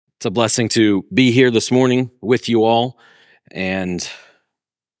It's a blessing to be here this morning with you all. And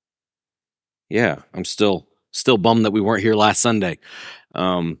yeah, I'm still bummed that we weren't here last Sunday.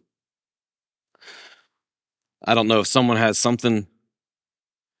 I don't know if someone has something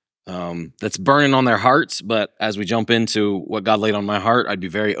that's burning on their hearts, but as we jump into what God laid on my heart, I'd be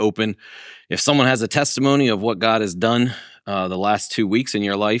very open. If someone has a testimony of what God has done the last 2 weeks in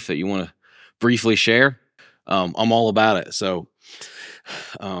your life that you want to briefly share, I'm all about it. So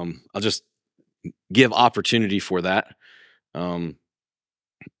I'll just give opportunity for that. I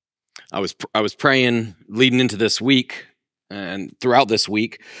was praying leading into this week and throughout this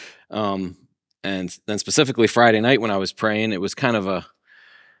week, and then specifically Friday night when I was praying, it was kind of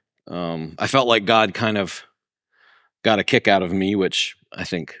I felt like God kind of got a kick out of me, which I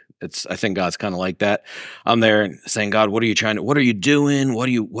think God's kind of like that. I'm there saying, God, what are you doing?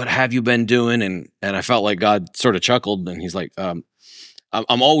 What have you been doing? And I felt like God sort of chuckled, and he's like,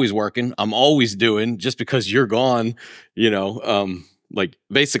 I'm always working. I'm always doing. Just because you're gone, like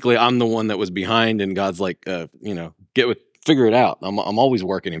basically I'm the one that was behind, and God's like, figure it out. I'm always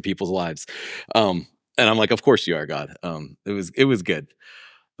working in people's lives. And I'm like, of course you are, God. It was good.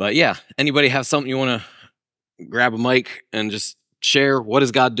 But yeah, anybody have something you want to grab a mic and just share? What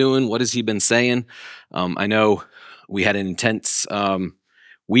is God doing? What has he been saying? I know we had an intense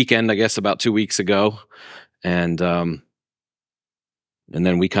weekend, I guess about 2 weeks ago. And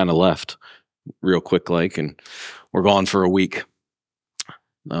then we kind of left real quick, and we're gone for a week.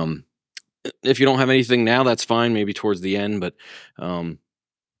 If you don't have anything now, that's fine, maybe towards the end. But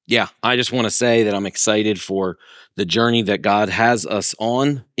yeah, I just want to say that I'm excited for the journey that God has us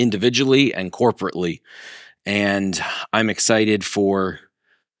on individually and corporately. And I'm excited for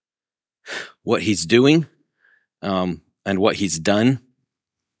what he's doing and what he's done.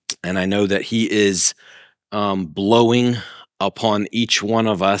 And I know that he is blowing upon each one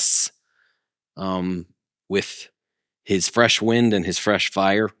of us with his fresh wind and his fresh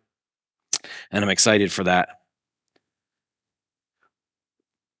fire. And I'm excited for that.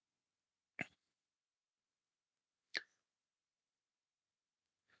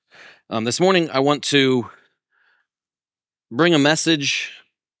 This morning, I want to bring a message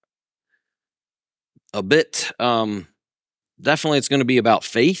a bit. Definitely, it's going to be about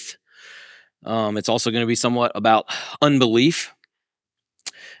faith. It's also going to be somewhat about unbelief.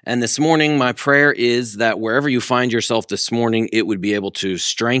 And this morning, my prayer is that wherever you find yourself this morning, it would be able to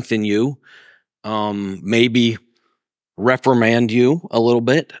strengthen you, maybe reprimand you a little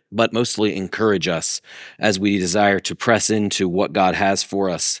bit, but mostly encourage us as we desire to press into what God has for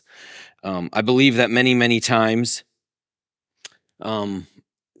us. I believe that many, many times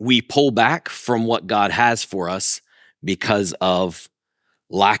we pull back from what God has for us because of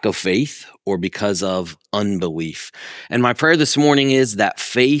lack of faith or because of unbelief. And my prayer this morning is that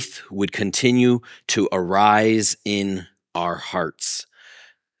faith would continue to arise in our hearts.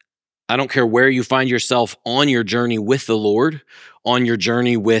 I don't care where you find yourself on your journey with the Lord, on your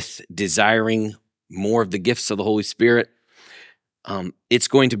journey with desiring more of the gifts of the Holy Spirit. It's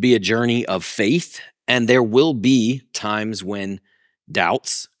going to be a journey of faith, and there will be times when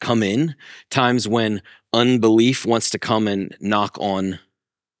doubts come in, times when unbelief wants to come and knock on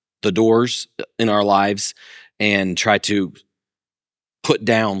the doors in our lives and try to put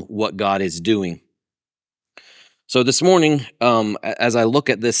down what God is doing. So this morning, as I look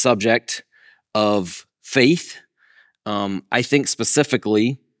at this subject of faith, I think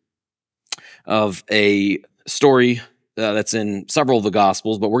specifically of a story that's in several of the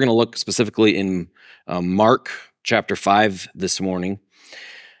Gospels, but we're going to look specifically in Mark chapter 5 this morning.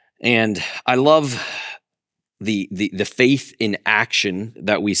 And I love the faith in action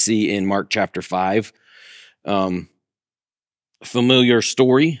that we see in Mark chapter 5. Familiar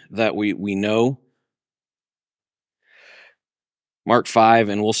story that we know. Mark 5,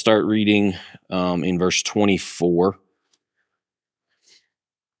 and we'll start reading in verse 24.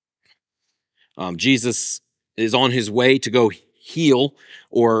 Jesus is on his way to go heal,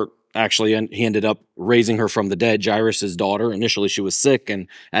 or actually he ended up raising her from the dead, Jairus' daughter. Initially she was sick, and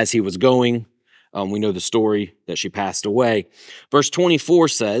as he was going, we know the story that she passed away. Verse 24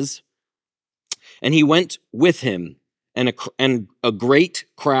 says, "And he went with him, and a great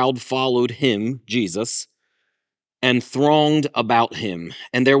crowd followed him," Jesus, "and thronged about him.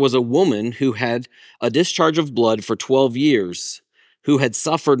 And there was a woman who had a discharge of blood for 12 years, who had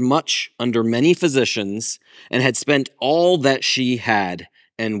suffered much under many physicians, and had spent all that she had,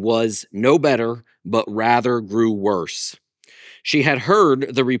 and was no better, but rather grew worse. She had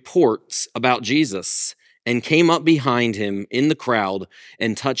heard the reports about Jesus, and came up behind him in the crowd,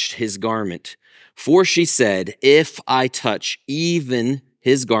 and touched his garment. For she said, 'If I touch even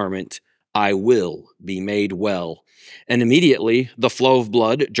his garment, I will be made well. And immediately the flow of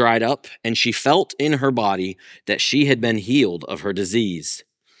blood dried up, and she felt in her body that she had been healed of her disease.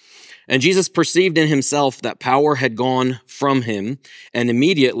 And Jesus perceived in himself that power had gone from him, and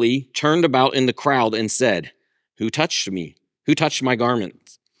immediately turned about in the crowd and said, Who touched me? Who touched my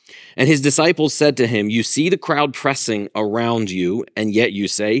garment? And his disciples said to him, You see the crowd pressing around you, and yet you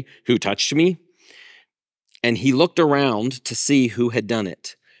say, Who touched me? And he looked around to see who had done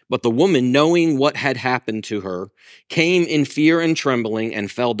it. But the woman, knowing what had happened to her, came in fear and trembling and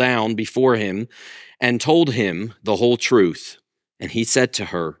fell down before him and told him the whole truth. And he said to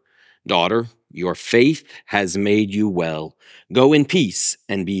her, Daughter, your faith has made you well. Go in peace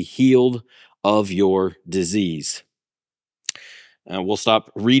and be healed of your disease. We'll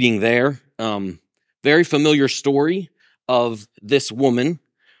stop reading there. Very familiar story of this woman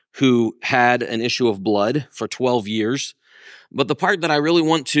who had an issue of blood for 12 years. But the part that I really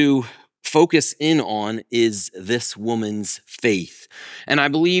want to focus in on is this woman's faith. And I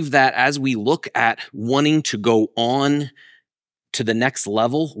believe that as we look at wanting to go on to the next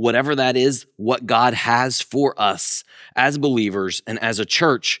level, whatever that is, what God has for us as believers and as a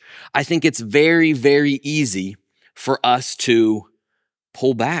church, I think it's very, very easy for us to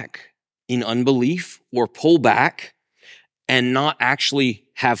pull back in unbelief or pull back and not actually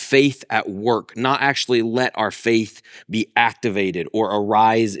have faith at work, not actually let our faith be activated or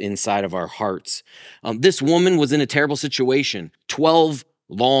arise inside of our hearts. This woman was in a terrible situation, 12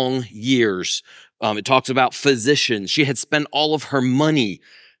 long years. It talks about physicians. She had spent all of her money.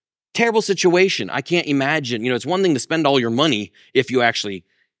 Terrible situation. I can't imagine. It's one thing to spend all your money if you actually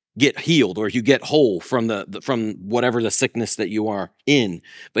get healed or you get whole from from whatever the sickness that you are in.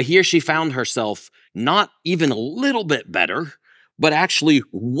 But here she found herself not even a little bit better, but actually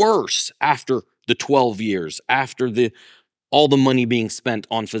worse after the 12 years, after all the money being spent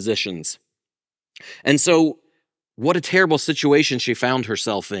on physicians. And so what a terrible situation she found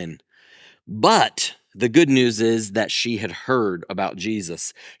herself in. But the good news is that she had heard about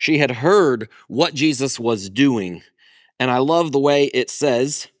Jesus. She had heard what Jesus was doing. And I love the way it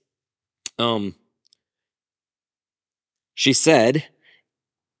says, she said,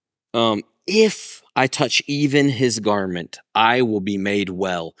 if I touch even his garment, I will be made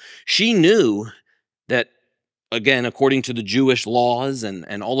well. She knew that, again, according to the Jewish laws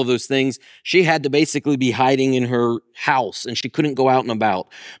and all of those things, she had to basically be hiding in her house and she couldn't go out and about.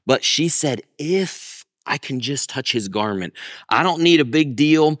 But she said, if I can just touch his garment, I don't need a big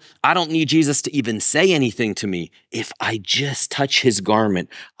deal. I don't need Jesus to even say anything to me. If I just touch his garment,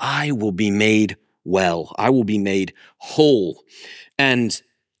 I will be made well. I will be made whole. And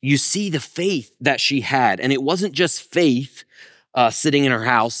you see the faith that she had. And it wasn't just faith sitting in her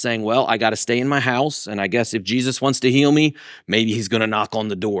house saying, well, I got to stay in my house. And I guess if Jesus wants to heal me, maybe he's going to knock on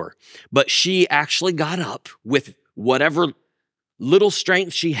the door. But she actually got up with whatever little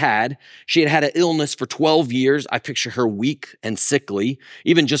strength she had. She had had an illness for 12 years. I picture her weak and sickly,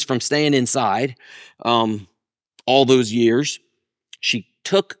 even just from staying inside all those years. She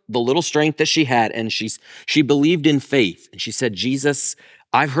took the little strength that she had and she believed in faith. And she said, Jesus,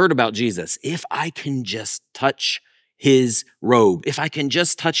 I've heard about Jesus. If I can just touch his robe, if I can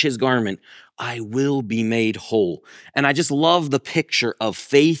just touch his garment, I will be made whole. And I just love the picture of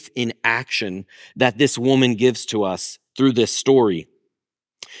faith in action that this woman gives to us through this story.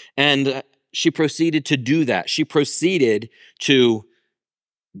 And she proceeded to do that. She proceeded to,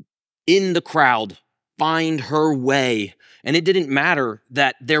 in the crowd, find her way. And it didn't matter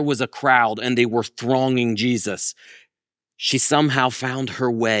that there was a crowd and they were thronging Jesus. She somehow found her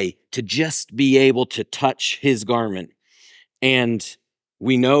way to just be able to touch his garment. And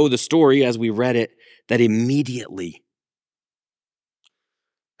we know the story as we read it, that immediately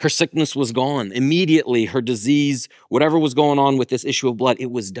her sickness was gone. Immediately her disease, whatever was going on with this issue of blood,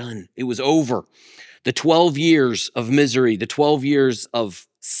 it was done. It was over. The 12 years of misery, the 12 years of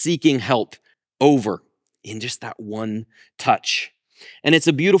seeking help, over in just that one touch. And it's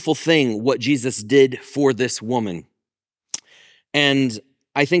a beautiful thing what Jesus did for this woman. And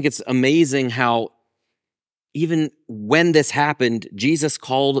I think it's amazing how even when this happened, Jesus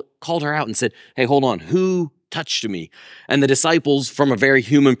called her out and said, hey, hold on, who touched me? And the disciples, from a very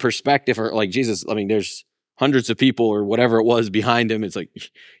human perspective, are like, Jesus, I mean, there's hundreds of people or whatever it was behind him. It's like,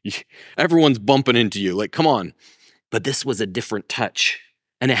 everyone's bumping into you. Like, come on. But this was a different touch.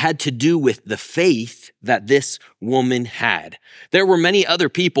 And it had to do with the faith that this woman had. There were many other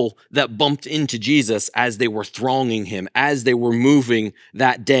people that bumped into Jesus as they were thronging him, as they were moving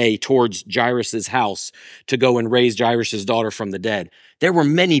that day towards Jairus' house to go and raise Jairus' daughter from the dead. There were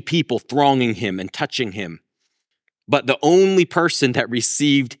many people thronging him and touching him. But the only person that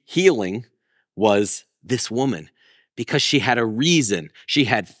received healing was this woman, because she had a reason. She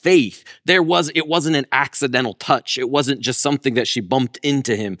had faith. It wasn't an accidental touch. It wasn't just something that she bumped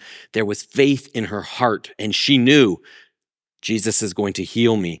into him. There was faith in her heart, and she knew Jesus is going to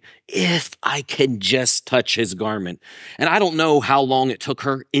heal me if I can just touch his garment. And I don't know how long it took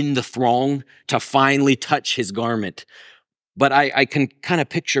her in the throng to finally touch his garment. But I can kind of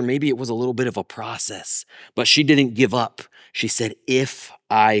picture maybe it was a little bit of a process, but she didn't give up. She said, if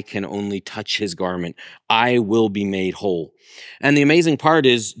I can only touch his garment, I will be made whole. And the amazing part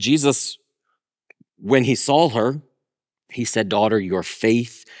is Jesus, when he saw her, he said, daughter, your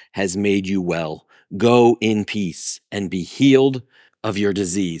faith has made you well. Go in peace and be healed of your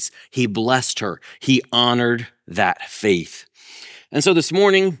disease. He blessed her. He honored that faith. And so this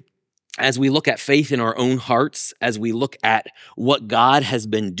morning, as we look at faith in our own hearts, as we look at what God has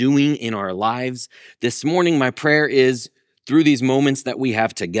been doing in our lives, this morning, my prayer is through these moments that we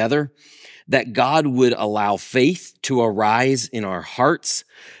have together, that God would allow faith to arise in our hearts,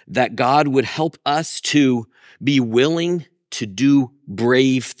 that God would help us to be willing to do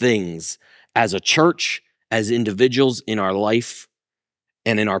brave things as a church, as individuals in our life,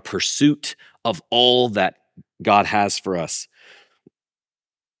 and in our pursuit of all that God has for us.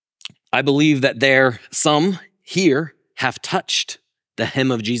 I believe that some here have touched the hem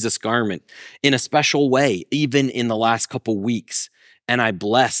of Jesus' garment in a special way, even in the last couple weeks. And I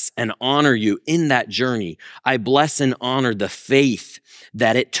bless and honor you in that journey. I bless and honor the faith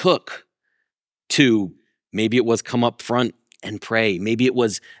that it took to, maybe it was come up front and pray. Maybe it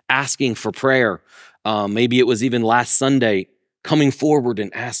was asking for prayer. Maybe it was even last Sunday coming forward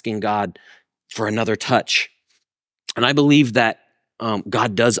and asking God for another touch. And I believe that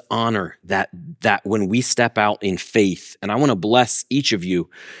God does honor that when we step out in faith. And I want to bless each of you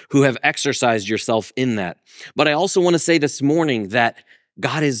who have exercised yourself in that. But I also want to say this morning that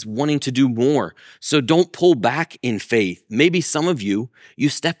God is wanting to do more. So don't pull back in faith. Maybe some of you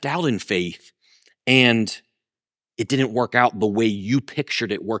stepped out in faith and it didn't work out the way you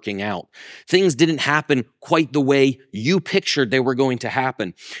pictured it working out. Things didn't happen quite the way you pictured they were going to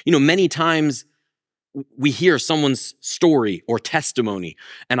happen. Many times we hear someone's story or testimony,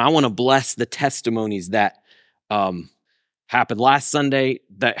 and I want to bless the testimonies that happened last Sunday,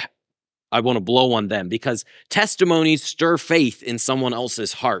 that I want to blow on them, because testimonies stir faith in someone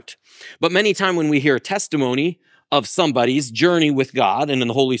else's heart. But many times when we hear a testimony of somebody's journey with God and in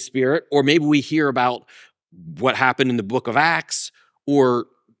the Holy Spirit, or maybe we hear about what happened in the book of Acts or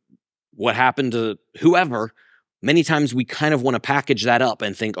what happened to whoever, many times we kind of want to package that up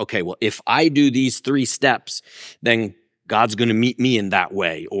and think, okay, well, if I do these 3 steps, then God's going to meet me in that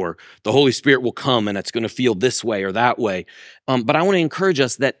way, or the Holy Spirit will come and it's going to feel this way or that way. But I want to encourage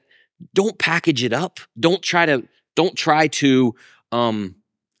us that don't package it up. Don't try to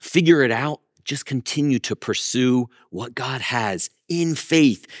figure it out. Just continue to pursue what God has in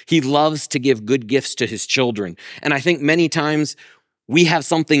faith. He loves to give good gifts to his children. And I think many times we have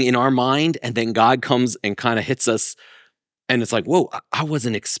something in our mind and then God comes and kind of hits us and it's like, whoa, I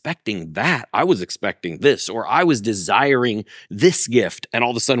wasn't expecting that. I was expecting this, or I was desiring this gift. And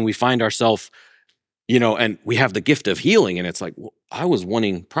all of a sudden we find ourselves, and we have the gift of healing. And it's like, well, I was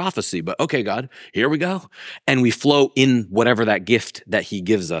wanting prophecy, but okay, God, here we go. And we flow in whatever that gift that he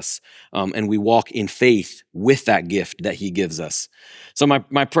gives us. And we walk in faith with that gift that he gives us. So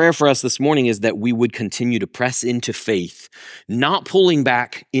my prayer for us this morning is that we would continue to press into faith, not pulling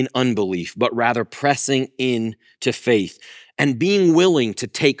back in unbelief, but rather pressing into faith and being willing to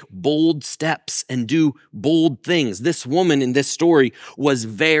take bold steps and do bold things. This woman in this story was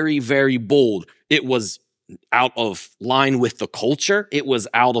very, very bold. It was out of line with the culture. It was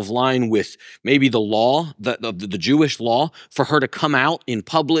out of line with maybe the law, the Jewish law, for her to come out in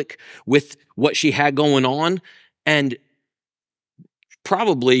public with what she had going on. And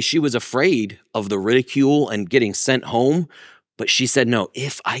probably she was afraid of the ridicule and getting sent home. But she said, no,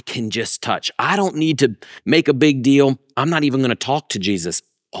 if I can just touch, I don't need to make a big deal. I'm not even going to talk to Jesus.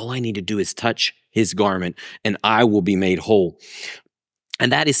 All I need to do is touch his garment and I will be made whole.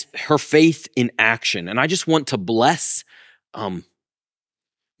 And that is her faith in action. And I just want to bless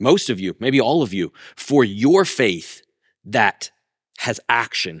most of you, maybe all of you, for your faith that has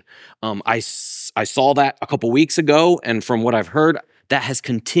action. I saw that a couple weeks ago, and from what I've heard, that has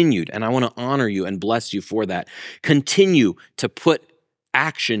continued. And I want to honor you and bless you for that. Continue to put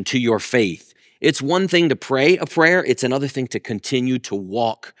action to your faith. It's one thing to pray a prayer. It's another thing to continue to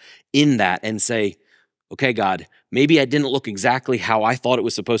walk in that and say, okay, God, maybe I didn't look exactly how I thought it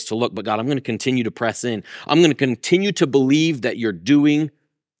was supposed to look, but God, I'm going to continue to press in. I'm going to continue to believe that you're doing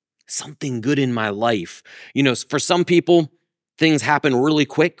something good in my life. For some people, things happen really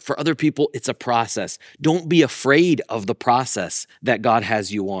quick. For other people, it's a process. Don't be afraid of the process that God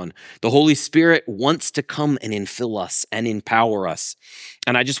has you on. The Holy Spirit wants to come and infill us and empower us.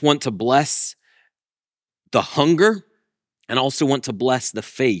 And I just want to bless the hunger and also want to bless the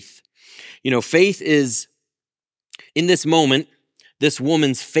faith. Faith is, in this moment, this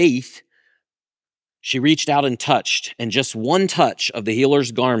woman's faith, she reached out and touched, and just one touch of the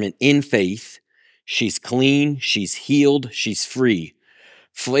healer's garment in faith, she's clean, she's healed, she's free.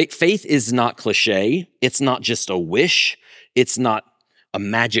 Faith is not cliche. It's not just a wish. It's not a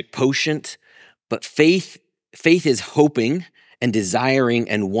magic potion, but faith is hoping and desiring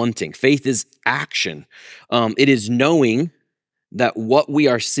and wanting. Faith is action. It is knowing that what we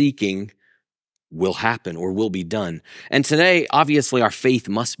are seeking will happen or will be done. And today, obviously, our faith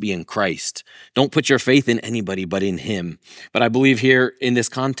must be in Christ. Don't put your faith in anybody but in him. But I believe here in this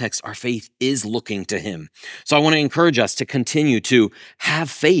context, our faith is looking to him. So I want to encourage us to continue to have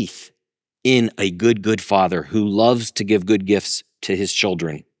faith in a good Father who loves to give good gifts to his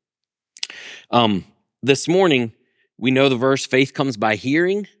children. This morning, we know the verse, faith comes by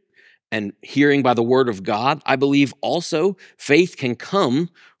hearing, and hearing by the word of God. I believe also faith can come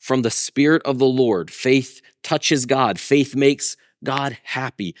from the Spirit of the Lord. Faith touches God. Faith makes God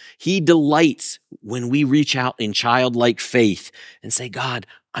happy. He delights when we reach out in childlike faith and say, God,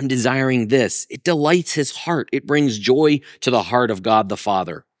 I'm desiring this. It delights his heart. It brings joy to the heart of God the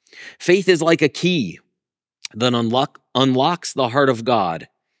Father. Faith is like a key that unlocks the heart of God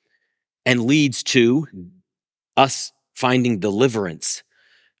and leads to us finding deliverance.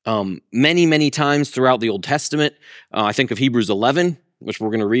 Many times throughout the Old Testament, I think of Hebrews 11, which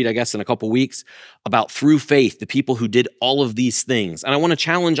we're going to read, I guess, in a couple weeks, about through faith, the people who did all of these things. And I want to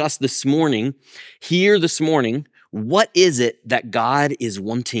challenge us this morning, what is it that God is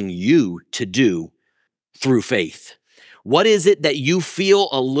wanting you to do through faith? What is it that you feel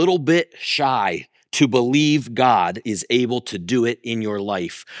a little bit shy to believe God is able to do it in your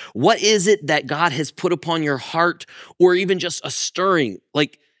life? What is it that God has put upon your heart, or even just a stirring,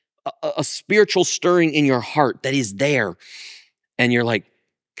 like a spiritual stirring in your heart that is there? And you're like,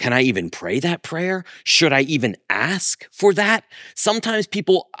 can I even pray that prayer? Should I even ask for that? Sometimes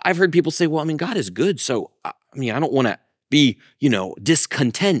I've heard people say, well, God is good. So, I don't want to be,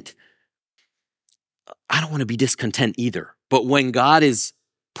 discontent. I don't want to be discontent either. But when God is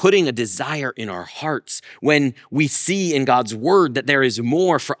putting a desire in our hearts, when we see in God's word that there is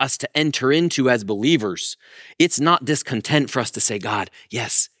more for us to enter into as believers, it's not discontent for us to say, God,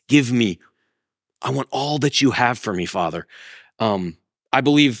 yes, give me. I want all that you have for me, Father. I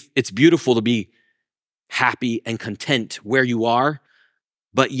believe it's beautiful to be happy and content where you are,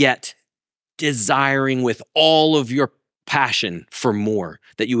 but yet desiring with all of your passion for more,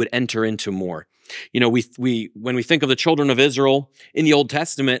 that you would enter into more. When we think of the children of Israel in the Old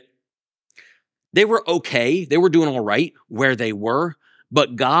Testament, they were okay. They were doing all right where they were,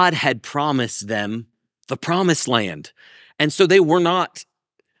 but God had promised them the promised land. And so they were not,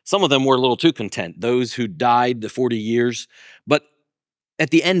 some of them were a little too content, those who died the 40 years. But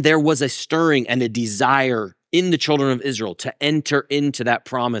at the end, there was a stirring and a desire in the children of Israel to enter into that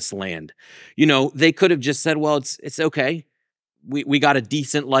promised land. They could have just said, well, it's okay. We got a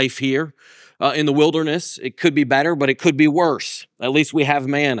decent life here in the wilderness. It could be better, but it could be worse. At least we have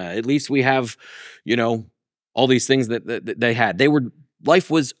manna. At least we have, all these things that they had.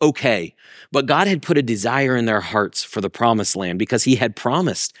 Life was okay, but God had put a desire in their hearts for the promised land because he had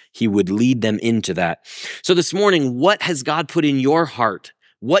promised he would lead them into that. So this morning, what has God put in your heart?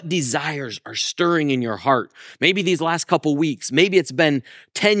 What desires are stirring in your heart? Maybe these last couple weeks, maybe it's been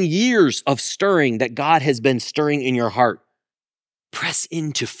 10 years of stirring that God has been stirring in your heart. Press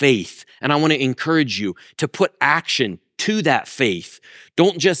into faith. And I want to encourage you to put action to that faith.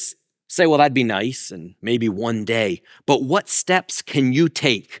 Don't just say, well, that'd be nice and maybe one day. But what steps can you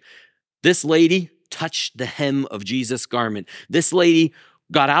take? This lady touched the hem of Jesus' garment. This lady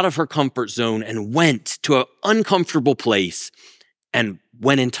got out of her comfort zone and went to an uncomfortable place and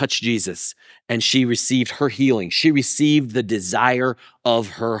went and touched Jesus. And she received her healing. She received the desire of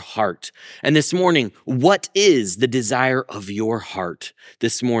her heart. And this morning, what is the desire of your heart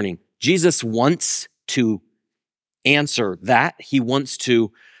this morning? Jesus wants to answer that. He wants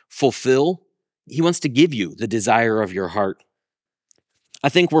to fulfill. He wants to give you the desire of your heart. I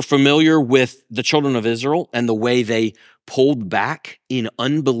think we're familiar with the children of Israel and the way they pulled back in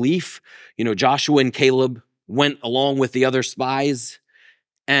unbelief. Joshua and Caleb went along with the other spies,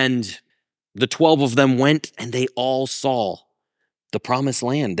 and the 12 of them went, and they all saw the promised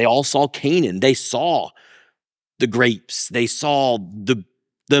land. They all saw Canaan. They saw the grapes. They saw the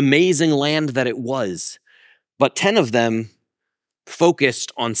the amazing land that it was. But 10 of them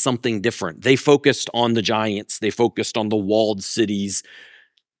focused on something different. They focused on the giants. They focused on the walled cities.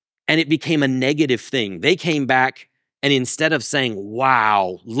 And it became a negative thing. They came back, and instead of saying,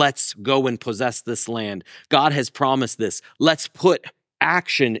 wow, let's go and possess this land, God has promised this, let's put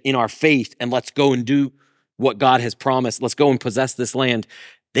action in our faith and let's go and do what God has promised, let's go and possess this land,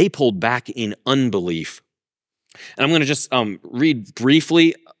 they pulled back in unbelief. And I'm going to just read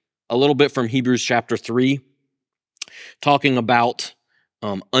briefly a little bit from Hebrews chapter 3, talking about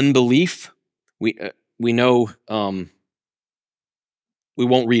unbelief. We know we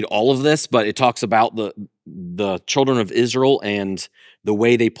won't read all of this, but it talks about the children of Israel and the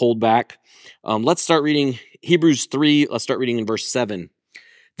way they pulled back. Let's start reading Hebrews 3. Let's start reading in verse 7.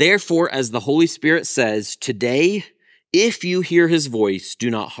 Therefore, as the Holy Spirit says, today, if you hear his voice,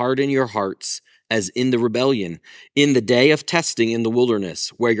 do not harden your hearts as in the rebellion, in the day of testing in the wilderness,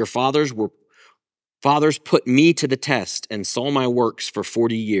 where your fathers put me to the test and saw my works for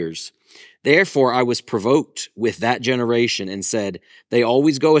 40 years. Therefore I was provoked with that generation and said, they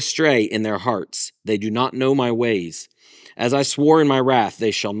always go astray in their hearts. They do not know my ways. As I swore in my wrath,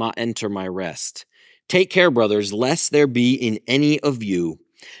 they shall not enter my rest. Take care, brothers, lest there be in any of you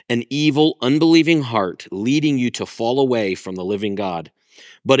an evil, unbelieving heart leading you to fall away from the living God.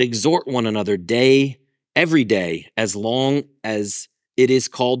 But exhort one another every day, as long as it is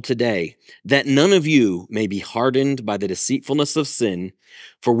called today, that none of you may be hardened by the deceitfulness of sin,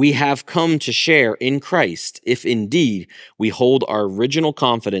 for we have come to share in Christ, if indeed we hold our original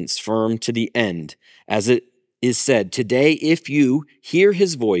confidence firm to the end. As it is said, today, if you hear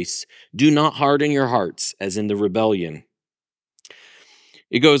his voice, do not harden your hearts as in the rebellion.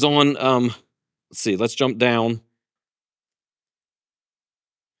 It goes on, let's jump down.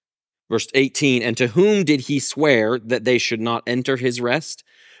 Verse 18, and to whom did he swear that they should not enter his rest?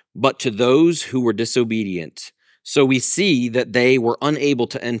 But to those who were disobedient. So we see that they were unable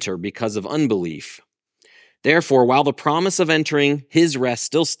to enter because of unbelief. Therefore, while the promise of entering his rest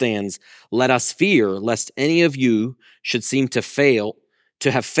still stands, let us fear lest any of you should seem to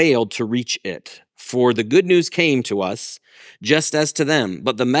have failed to reach it. For the good news came to us, just as to them,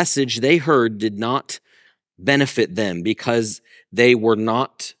 but the message they heard did not benefit them because they were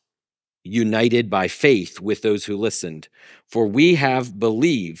not united by faith with those who listened. For we who have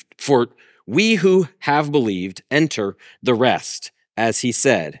believed enter the rest, as he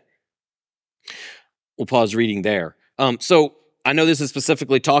said. We'll pause reading there. So I know this is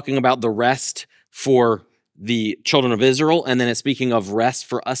specifically talking about the rest for the children of Israel, and then it's speaking of rest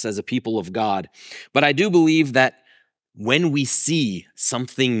for us as a people of God. But I do believe that when we see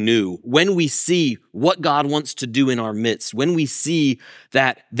something new, when we see what God wants to do in our midst, when we see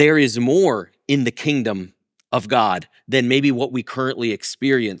that there is more in the kingdom of God than maybe what we currently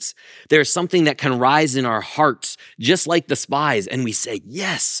experience, there's something that can rise in our hearts, just like the spies, and we say,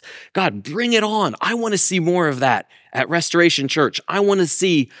 yes, God, bring it on. I want to see more of that at Restoration Church. I want to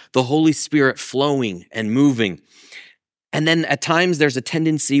see the Holy Spirit flowing and moving. And then at times there's a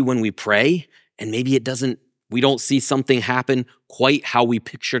tendency when we pray, and maybe we don't see something happen quite how we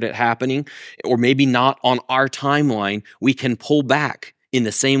pictured it happening, or maybe not on our timeline, we can pull back in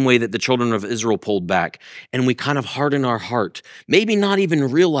the same way that the children of Israel pulled back, and we kind of harden our heart, maybe not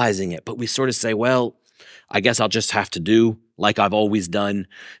even realizing it, but we sort of say, well, I guess I'll just have to do like I've always done,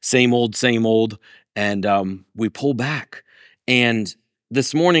 same old, and we pull back. And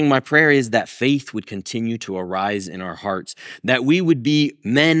this morning, my prayer is that faith would continue to arise in our hearts, that we would be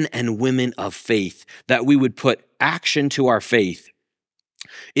men and women of faith, that we would put action to our faith.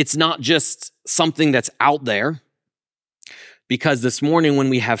 It's not just something that's out there, because this morning when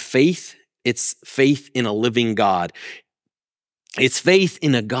we have faith, it's faith in a living God. It's faith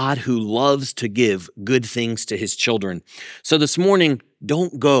in a God who loves to give good things to his children. So this morning,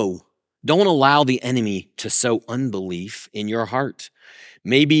 don't allow the enemy to sow unbelief in your heart.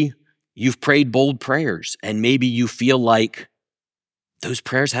 Maybe you've prayed bold prayers and maybe you feel like those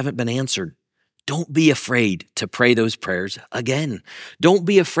prayers haven't been answered. Don't be afraid to pray those prayers again. Don't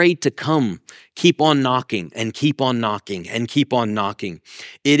be afraid to come. Keep on knocking and keep on knocking and keep on knocking.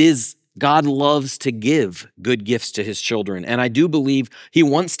 God loves to give good gifts to his children. And I do believe he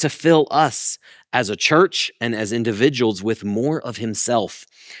wants to fill us as a church and as individuals with more of himself.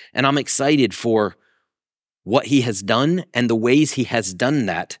 And I'm excited for what he has done and the ways he has done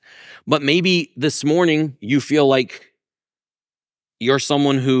that. But maybe this morning you feel like you're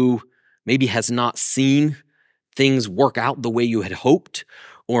someone who maybe has not seen things work out the way you had hoped,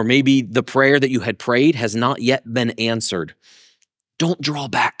 or maybe the prayer that you had prayed has not yet been answered. Don't draw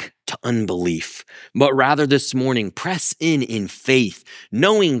back to unbelief, but rather this morning, press in faith,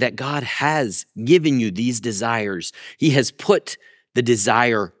 knowing that God has given you these desires. He has put the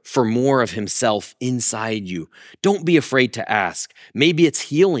desire for more of himself inside you. Don't be afraid to ask. Maybe it's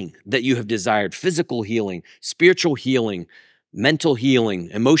healing that you have desired, physical healing, spiritual healing, mental healing,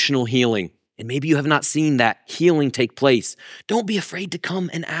 emotional healing. And maybe you have not seen that healing take place. Don't be afraid to come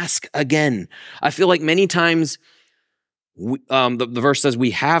and ask again. I feel like many times the verse says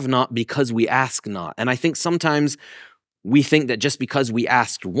we have not because we ask not. And I think sometimes we think that just because we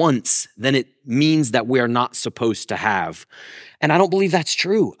asked once, then it means that we are not supposed to have. And I don't believe that's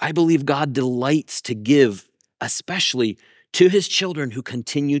true. I believe God delights to give, especially to his children who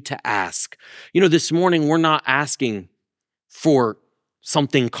continue to ask. This morning we're not asking for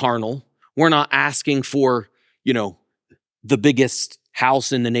something carnal. We're not asking for, the biggest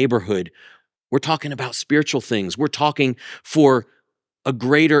house in the neighborhood. We're talking about spiritual things. We're talking for a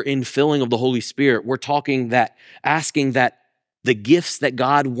greater infilling of the Holy Spirit. We're asking that the gifts that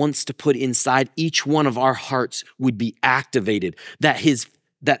God wants to put inside each one of our hearts would be activated, that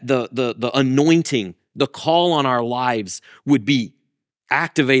the anointing, the call on our lives would be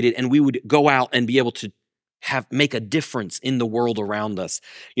activated, and we would go out and be able to make a difference in the world around us.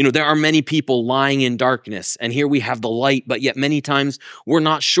 There are many people lying in darkness, and here we have the light, but yet many times we're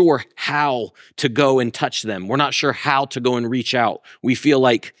not sure how to go and touch them. We're not sure how to go and reach out. We feel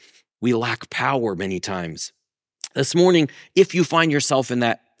like we lack power many times. This morning, if you find yourself in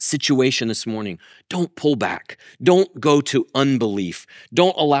that situation this morning, don't pull back. Don't go to unbelief.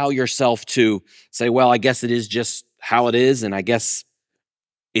 Don't allow yourself to say, well, I guess it is just how it is, and I guess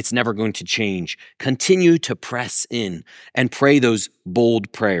it's never going to change. Continue to press in and pray those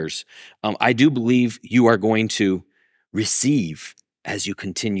bold prayers. I do believe you are going to receive as you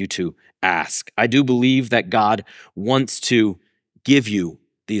continue to ask. I do believe that God wants to give you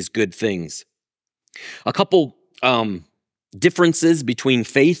these good things. A couple differences between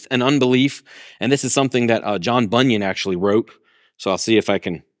faith and unbelief, and this is something that John Bunyan actually wrote, so I'll see if I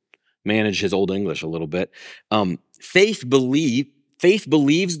can manage his old English a little bit. Faith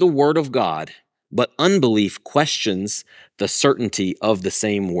believes the word of God, but unbelief questions the certainty of the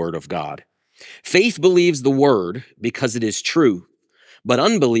same word of God. Faith believes the word because it is true, but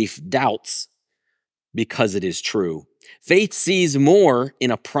unbelief doubts because it is true. Faith sees more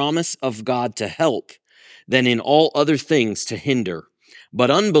in a promise of God to help than in all other things to hinder. But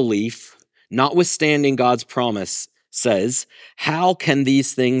unbelief, notwithstanding God's promise, says, how can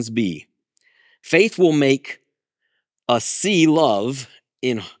these things be? Faith will make us see love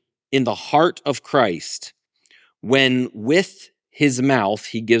in the heart of Christ when with his mouth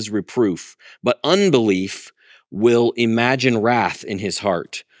he gives reproof, but unbelief will imagine wrath in his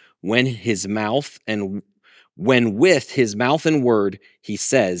heart when with his mouth and word he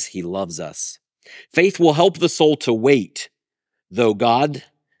says he loves us. Faith will help the soul to wait, though God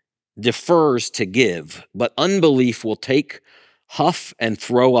defers to give, but unbelief will take, huff, and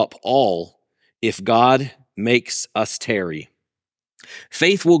throw up all if God makes us tarry.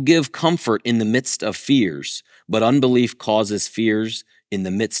 Faith will give comfort in the midst of fears, but unbelief causes fears in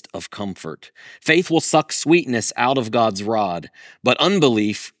the midst of comfort. Faith will suck sweetness out of God's rod, but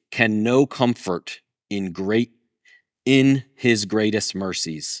unbelief can know comfort in his greatest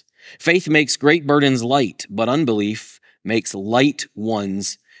mercies. Faith makes great burdens light, but unbelief makes light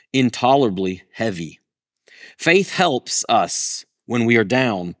ones intolerably heavy. Faith helps us when we are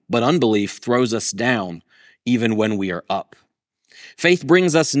down, but unbelief throws us down even when we are up. Faith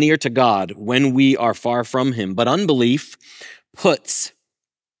brings us near to God when we are far from him, but unbelief puts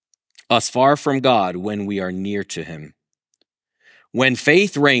us far from God when we are near to him. When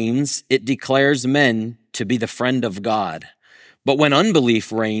faith reigns, it declares men to be the friend of God, but when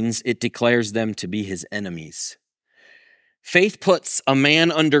unbelief reigns, it declares them to be his enemies. Faith puts a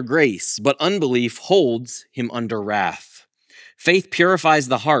man under grace, but unbelief holds him under wrath. Faith purifies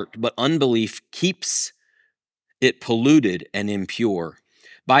the heart, but unbelief keeps it polluted and impure.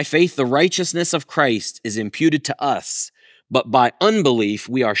 By faith, the righteousness of Christ is imputed to us, but by unbelief,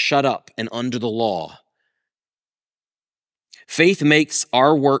 we are shut up and under the law. Faith makes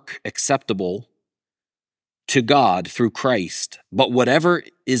our work acceptable to God through Christ, but whatever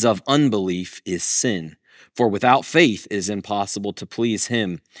is of unbelief is sin. For without faith it is impossible to please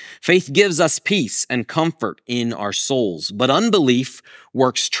him. Faith gives us peace and comfort in our souls, but unbelief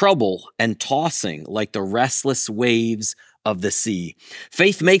works trouble and tossing like the restless waves of the sea.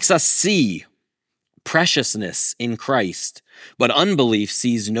 Faith makes us see preciousness in Christ, but unbelief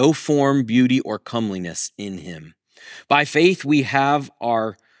sees no form, beauty, or comeliness in him. By faith we have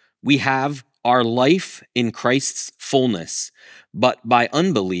our life in Christ's fullness, but by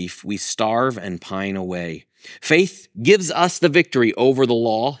unbelief we starve and pine away. Faith gives us the victory over the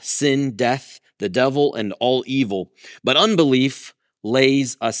law, sin, death, the devil, and all evil, but unbelief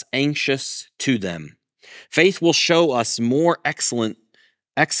lays us anxious to them. Faith will show us more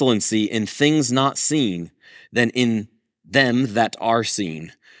excellency in things not seen than in them that are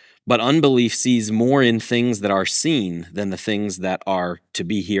seen. But unbelief sees more in things that are seen than the things that are to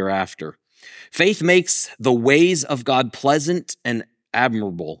be hereafter. Faith makes the ways of God pleasant and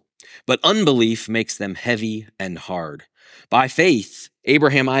admirable, but unbelief makes them heavy and hard. By faith,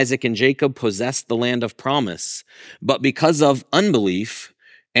 Abraham, Isaac, and Jacob possessed the land of promise, but because of unbelief,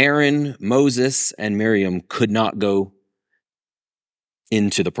 Aaron, Moses, and Miriam could not go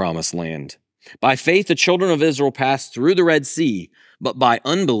into the promised land. By faith, the children of Israel passed through the Red Sea, but by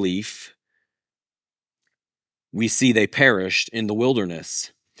unbelief, we see they perished in the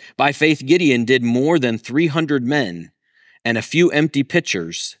wilderness. By faith, Gideon did more than 300 men and a few empty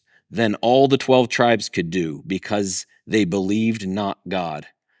pitchers than all the 12 tribes could do, because they believed not God.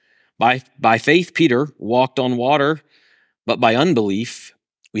 By faith, Peter walked on water, but by unbelief,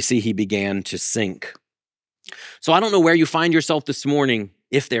 we see he began to sink. So I don't know where you find yourself this morning,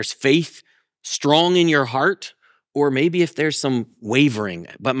 if there's faith strong in your heart, or maybe if there's some wavering.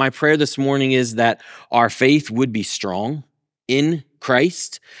 But my prayer this morning is that our faith would be strong in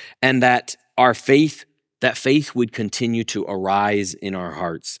Christ, and that faith would continue to arise in our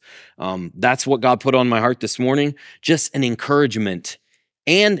hearts. That's what God put on my heart this morning, just an encouragement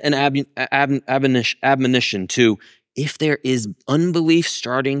and an admonition to, if there is unbelief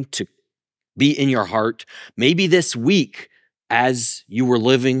starting to be in your heart, maybe this week as you were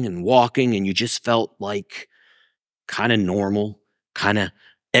living and walking and you just felt like kind of normal, kind of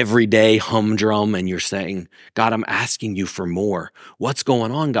everyday humdrum, and you're saying, God, I'm asking you for more. What's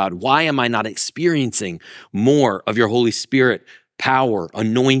going on, God? Why am I not experiencing more of your Holy Spirit power,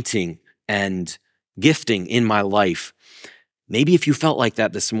 anointing, and gifting in my life? Maybe if you felt like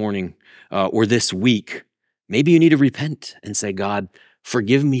that this morning or this week, maybe you need to repent and say, God,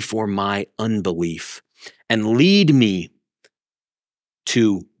 forgive me for my unbelief and lead me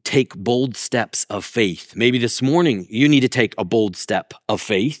to take bold steps of faith. Maybe this morning you need to take a bold step of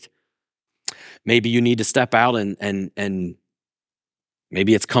faith. Maybe you need to step out and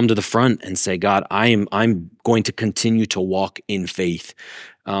maybe it's come to the front and say, God, I'm going to continue to walk in faith.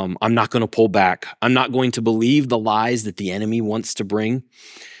 I'm not going to pull back. I'm not going to believe the lies that the enemy wants to bring.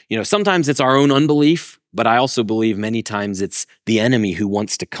 Sometimes it's our own unbelief, but I also believe many times it's the enemy who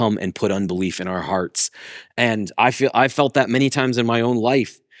wants to come and put unbelief in our hearts. And I felt that many times in my own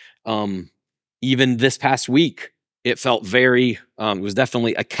life. Even this past week, it felt it was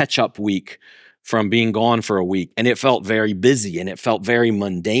definitely a catch-up week from being gone for a week. And it felt very busy, and it felt very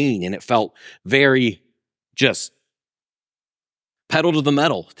mundane, and it felt very just pedal to the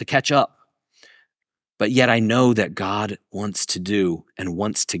metal to catch up. But yet I know that God wants to do and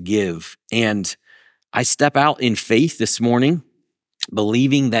wants to give. And I step out in faith this morning,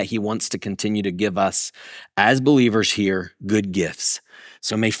 believing that he wants to continue to give us, as believers here, good gifts.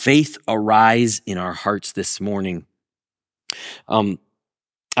 So may faith arise in our hearts this morning.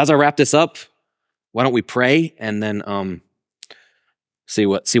 As I wrap this up, why don't we pray and then see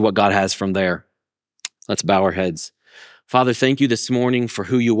what God has from there. Let's bow our heads. Father, thank you this morning for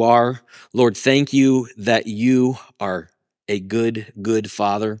who you are. Lord, thank you that you are a good, good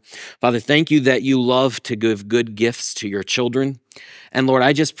Father. Father, thank you that you love to give good gifts to your children. And Lord,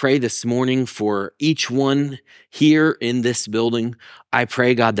 I just pray this morning for each one here in this building. I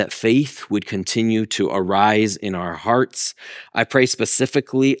pray, God, that faith would continue to arise in our hearts. I pray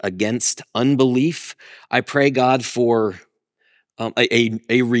specifically against unbelief. I pray, God, for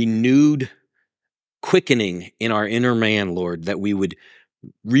a renewed quickening in our inner man, Lord, that we would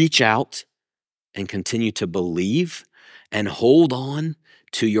reach out and continue to believe and hold on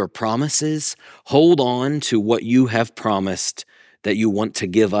to your promises, hold on to what you have promised that you want to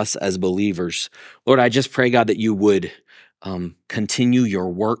give us as believers. Lord, I just pray, God, that you would continue your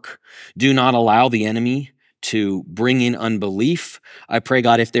work. Do not allow the enemy to bring in unbelief. I pray,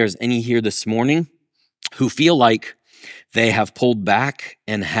 God, if there's any here this morning who feel like they have pulled back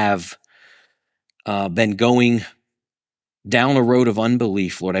and have been going down a road of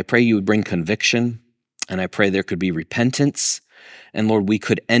unbelief, Lord, I pray you would bring conviction, and I pray there could be repentance, and Lord, we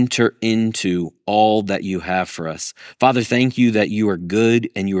could enter into all that you have for us. Father, thank you that you are good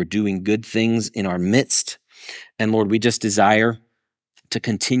and you are doing good things in our midst, and Lord, we just desire to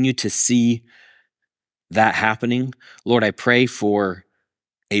continue to see that happening. Lord, I pray for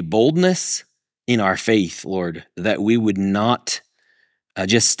a boldness in our faith, Lord, that we would not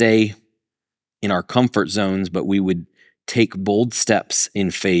just stay in our comfort zones, but we would take bold steps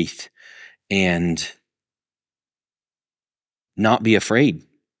in faith and not be afraid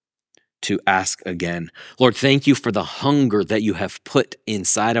to ask again. Lord, thank you for the hunger that you have put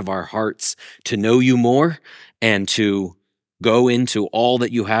inside of our hearts to know you more and to go into all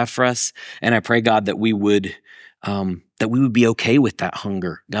that you have for us. And I pray, God, that we would be okay with that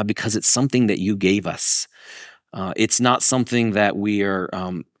hunger, God, because it's something that you gave us. It's not something that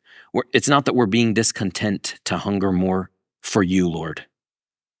it's not that we're being discontent to hunger more for you, Lord.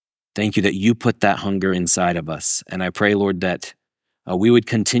 Thank you that you put that hunger inside of us. And I pray, Lord, that we would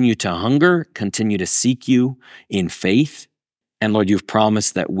continue to hunger, continue to seek you in faith. And Lord, you've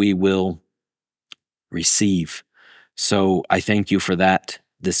promised that we will receive. So I thank you for that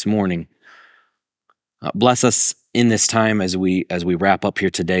this morning. Bless us in this time as we wrap up here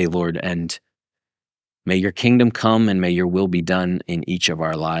today, Lord, and may your kingdom come and may your will be done in each of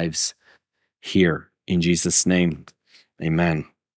our lives here. In Jesus' name, amen.